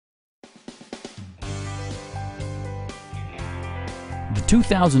The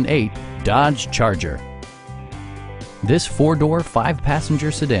 2008 Dodge Charger. This four-door,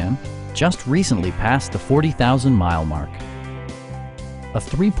 five-passenger sedan just recently passed the 40,000-mile mark. A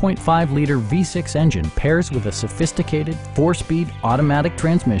 3.5-liter V6 engine pairs with a sophisticated four-speed automatic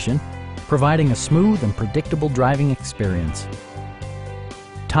transmission, providing a smooth and predictable driving experience.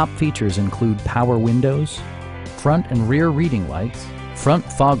 Top features include power windows, front and rear reading lights, front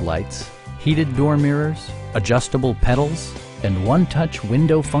fog lights, heated door mirrors, adjustable pedals, and one-touch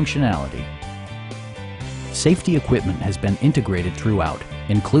window functionality. Safety equipment has been integrated throughout,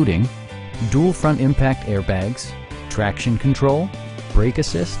 including dual front impact airbags, traction control, brake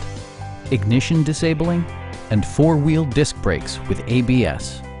assist, ignition disabling, and four-wheel disc brakes with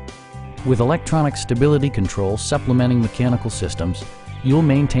ABS. With electronic stability control supplementing mechanical systems, you'll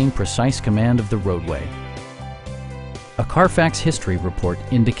maintain precise command of the roadway. A Carfax history report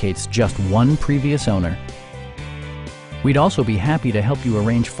indicates just one previous owner. We'd also be happy to help you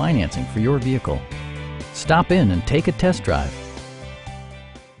arrange financing for your vehicle. Stop in and take a test drive.